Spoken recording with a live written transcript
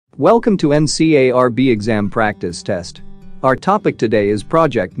Welcome to NCARB exam practice test. Our topic today is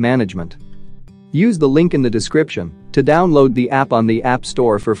project management. Use the link in the description to download the app on the App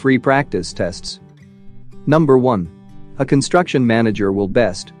Store for free practice tests. Number 1. A construction manager will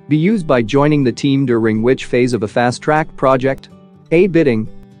best be used by joining the team during which phase of a fast-track project? A. Bidding.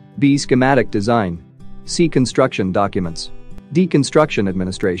 B. Schematic design. C. Construction documents. D. Construction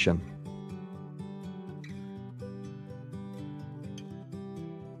administration.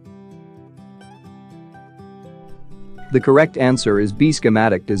 The correct answer is B.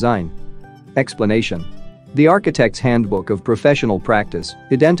 Schematic design. Explanation. The Architect's Handbook of Professional Practice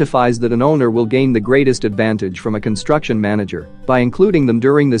identifies that an owner will gain the greatest advantage from a construction manager by including them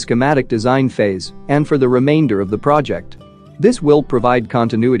during the schematic design phase and for the remainder of the project. This will provide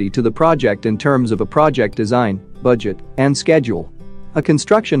continuity to the project in terms of a project design, budget, and schedule. A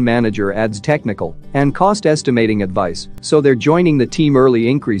construction manager adds technical and cost estimating advice, so their joining the team early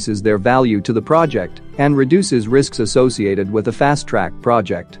increases their value to the project and reduces risks associated with a fast-track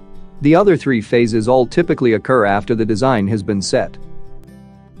project. The other three phases all typically occur after the design has been set.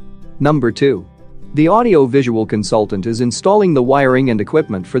 Number 2. The audio-visual consultant is installing the wiring and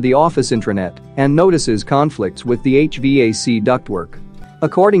equipment for the office intranet and notices conflicts with the HVAC ductwork.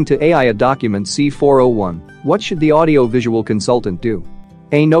 According to AIA document C401, what should the audio-visual consultant do?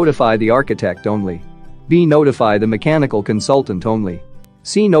 A. Notify the architect only. B. Notify the mechanical consultant only.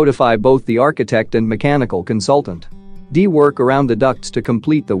 C. Notify both the architect and mechanical consultant. D. Work around the ducts to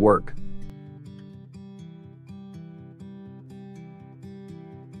complete the work.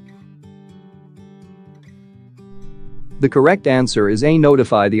 The correct answer is A.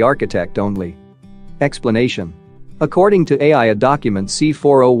 Notify the architect only. Explanation. According to AIA document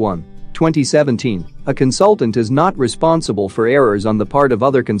C401, 2017, a consultant is not responsible for errors on the part of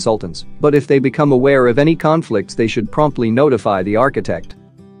other consultants, but if they become aware of any conflicts they should promptly notify the architect.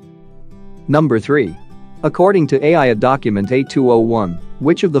 Number 3. According to AIA document A201,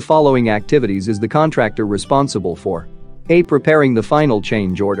 which of the following activities is the contractor responsible for? A. Preparing the final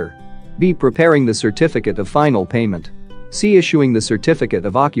change order. B. Preparing the certificate of final payment. C. Issuing the certificate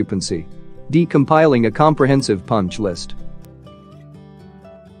of occupancy. D. Compiling a comprehensive punch list.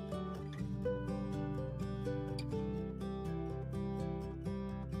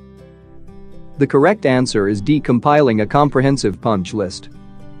 The correct answer is D. Compiling a comprehensive punch list.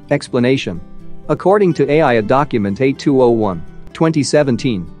 Explanation. According to AIA document A201,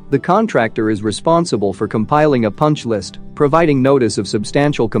 2017, the contractor is responsible for compiling a punch list, providing notice of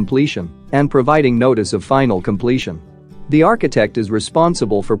substantial completion, and providing notice of final completion. The architect is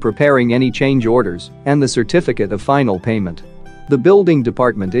responsible for preparing any change orders and the certificate of final payment. The building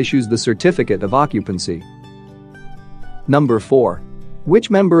department issues the certificate of occupancy. Number 4.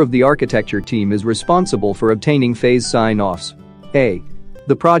 Which member of the architecture team is responsible for obtaining phase sign-offs? A.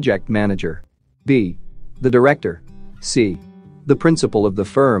 The project manager. B. The director. C. The principal of the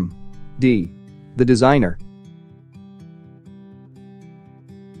firm. D. The designer.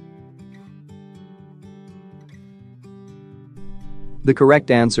 The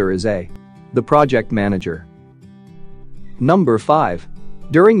correct answer is A. The project manager. Number 5.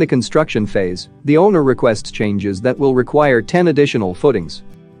 During the construction phase, the owner requests changes that will require 10 additional footings.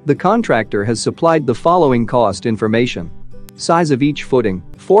 The contractor has supplied the following cost information. Size of each footing,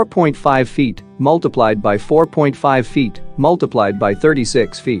 4.5 feet, multiplied by 4.5 feet, multiplied by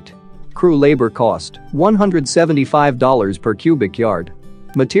 36 feet. Crew labor cost, $175 per cubic yard.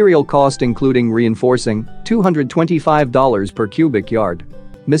 Material cost including reinforcing, $225 per cubic yard.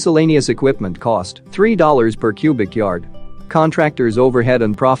 Miscellaneous equipment cost, $3 per cubic yard. Contractor's overhead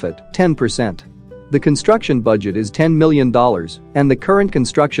and profit, 10%. The construction budget is $10 million, and the current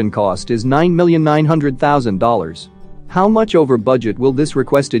construction cost is $9,900,000. How much over budget will this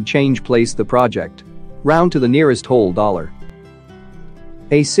requested change place the project? Round to the nearest whole dollar.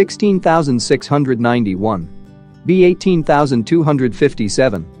 A. $16,691. B.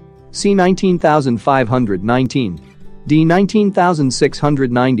 $18,257. C. $19,519. D.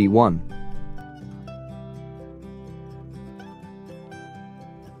 $19,691.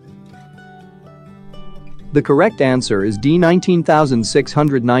 The correct answer is D.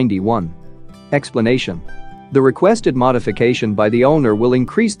 $19,691. Explanation. The requested modification by the owner will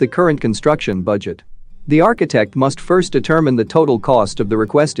increase the current construction budget. The architect must first determine the total cost of the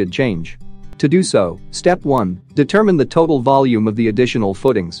requested change. To do so, step 1, determine the total volume of the additional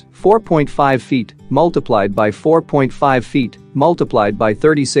footings, 4.5 feet, multiplied by 4.5 feet, multiplied by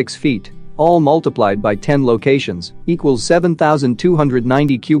 36 feet, all multiplied by 10 locations, equals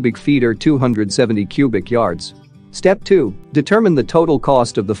 7,290 cubic feet or 270 cubic yards. Step 2. Determine the total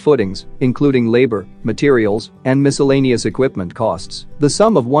cost of the footings, including labor, materials, and miscellaneous equipment costs. The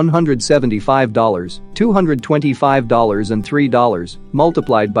sum of $175, $225, and $3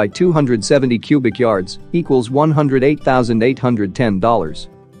 multiplied by 270 cubic yards equals $108,810.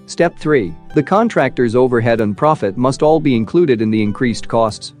 Step 3. The contractor's overhead and profit must all be included in the increased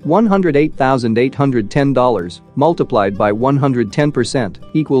costs. $108,810 multiplied by 110%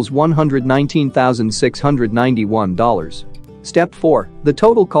 equals $119,691. Step 4. The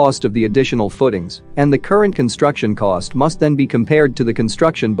total cost of the additional footings and the current construction cost must then be compared to the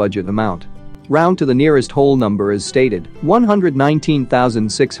construction budget amount. Round to the nearest whole number as stated,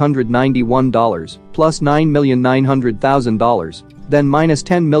 $119,691 plus $9,900,000. Then minus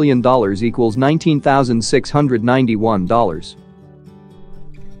 $10 million equals $19,691.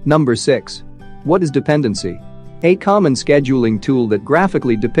 Number 6. What is dependency? A common scheduling tool that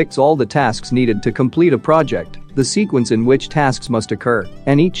graphically depicts all the tasks needed to complete a project, the sequence in which tasks must occur,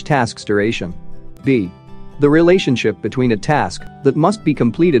 and each task's duration. B. The relationship between a task that must be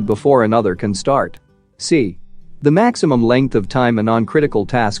completed before another can start. C. The maximum length of time a non-critical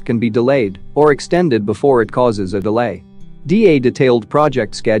task can be delayed or extended before it causes a delay. D. A detailed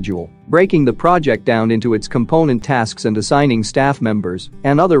project schedule, breaking the project down into its component tasks and assigning staff members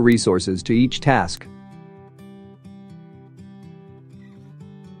and other resources to each task.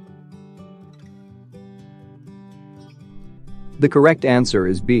 The correct answer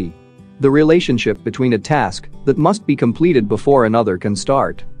is B. The relationship between a task that must be completed before another can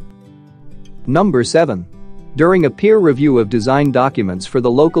start. Number 7. During a peer review of design documents for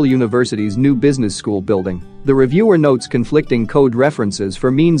the local university's new business school building, the reviewer notes conflicting code references for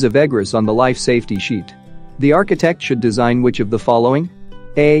means of egress on the life safety sheet. The architect should design which of the following?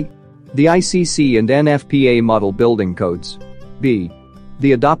 A. The ICC and NFPA model building codes. B.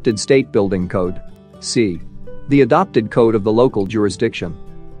 The adopted state building code. C. The adopted code of the local jurisdiction.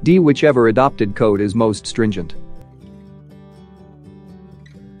 D. Whichever adopted code is most stringent.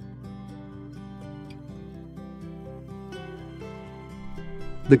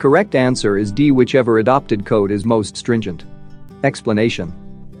 The correct answer is D. Whichever adopted code is most stringent. Explanation.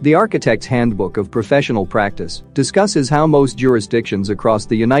 The Architect's Handbook of Professional Practice discusses how most jurisdictions across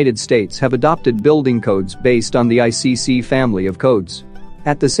the United States have adopted building codes based on the ICC family of codes.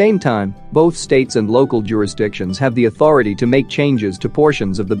 At the same time, both states and local jurisdictions have the authority to make changes to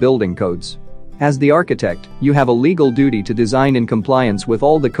portions of the building codes. As the architect, you have a legal duty to design in compliance with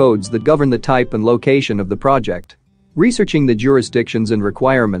all the codes that govern the type and location of the project. Researching the jurisdictions and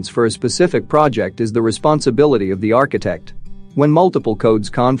requirements for a specific project is the responsibility of the architect. When multiple codes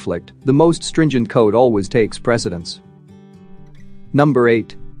conflict, the most stringent code always takes precedence. Number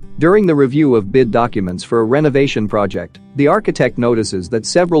 8. During the review of bid documents for a renovation project, the architect notices that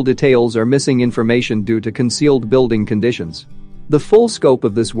several details are missing information due to concealed building conditions. The full scope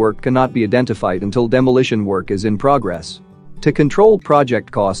of this work cannot be identified until demolition work is in progress. To control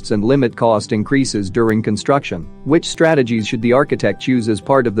project costs and limit cost increases during construction, which strategies should the architect choose as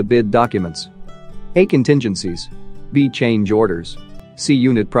part of the bid documents? A. Contingencies. B. Change orders. C.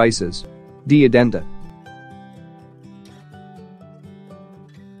 Unit prices. D. Addenda.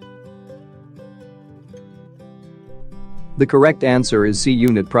 The correct answer is C.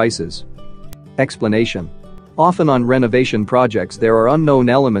 Unit prices. Explanation. Often on renovation projects there are unknown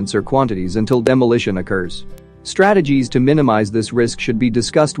elements or quantities until demolition occurs. Strategies to minimize this risk should be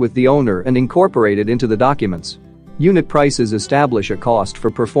discussed with the owner and incorporated into the documents. Unit prices establish a cost for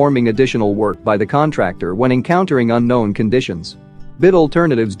performing additional work by the contractor when encountering unknown conditions. Bid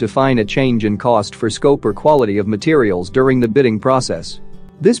alternatives define a change in cost for scope or quality of materials during the bidding process.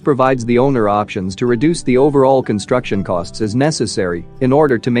 This provides the owner options to reduce the overall construction costs as necessary in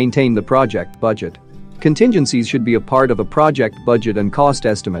order to maintain the project budget. Contingencies should be a part of a project budget and cost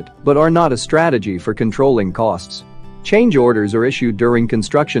estimate, but are not a strategy for controlling costs. Change orders are issued during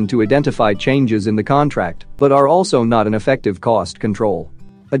construction to identify changes in the contract, but are also not an effective cost control.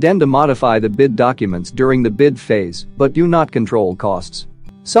 Addenda modify the bid documents during the bid phase, but do not control costs.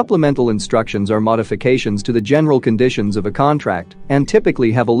 Supplemental instructions are modifications to the general conditions of a contract and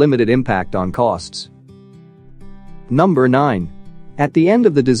typically have a limited impact on costs. Number 9. At the end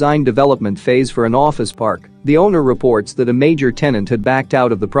of the design development phase for an office park, the owner reports that a major tenant had backed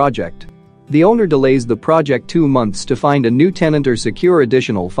out of the project. The owner delays the project 2 months to find a new tenant or secure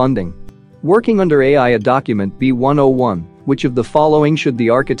additional funding. Working under AI document B101, which of the following should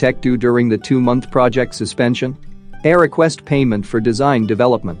the architect do during the 2-month project suspension? A. Request payment for design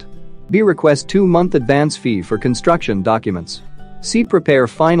development. B. Request 2-month advance fee for construction documents. C. Prepare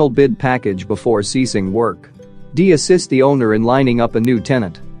final bid package before ceasing work. D. Assist the owner in lining up a new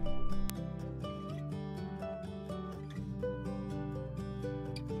tenant.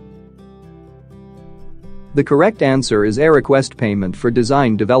 The correct answer is a request payment for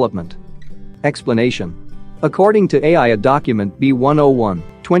design development. Explanation. According to AIA document B101,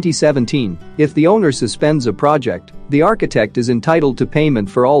 2017, if the owner suspends a project, the architect is entitled to payment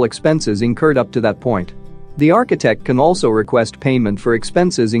for all expenses incurred up to that point. The architect can also request payment for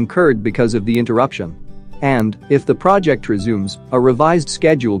expenses incurred because of the interruption. And, if the project resumes, a revised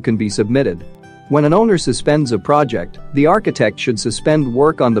schedule can be submitted. When an owner suspends a project, the architect should suspend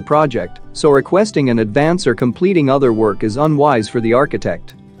work on the project, so requesting an advance or completing other work is unwise for the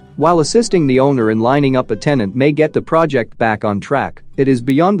architect. While assisting the owner in lining up a tenant may get the project back on track, it is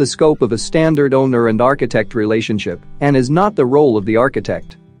beyond the scope of a standard owner and architect relationship and is not the role of the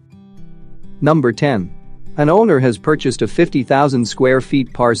architect. Number 10. An owner has purchased a 50,000 square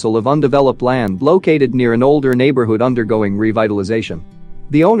feet parcel of undeveloped land located near an older neighborhood undergoing revitalization.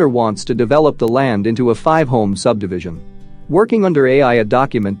 The owner wants to develop the land into a 5-home subdivision. Working under AIA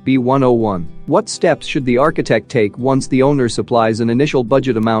document B101, what steps should the architect take once the owner supplies an initial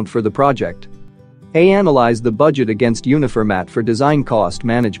budget amount for the project? A. Analyze the budget against UNIFORMAT for design cost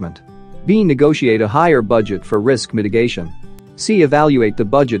management. B. Negotiate a higher budget for risk mitigation. C. Evaluate the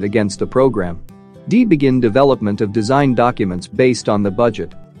budget against the program. D. Begin development of design documents based on the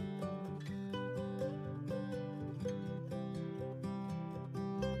budget.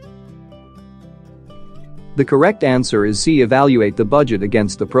 The correct answer is C. Evaluate the budget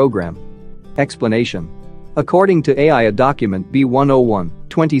against the program. Explanation. According to AIA document B101,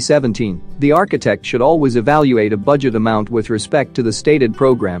 2017, the architect should always evaluate a budget amount with respect to the stated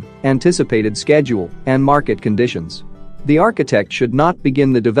program, anticipated schedule, and market conditions. The architect should not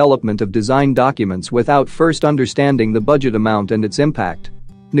begin the development of design documents without first understanding the budget amount and its impact.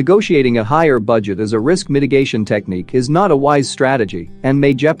 Negotiating a higher budget as a risk mitigation technique is not a wise strategy and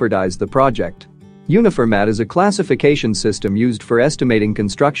may jeopardize the project. UNIFORMAT is a classification system used for estimating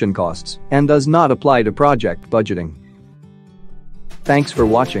construction costs and does not apply to project budgeting. Thanks for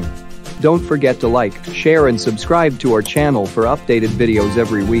watching. Don't forget to like, share and subscribe to our channel for updated videos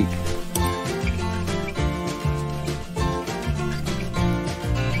every week.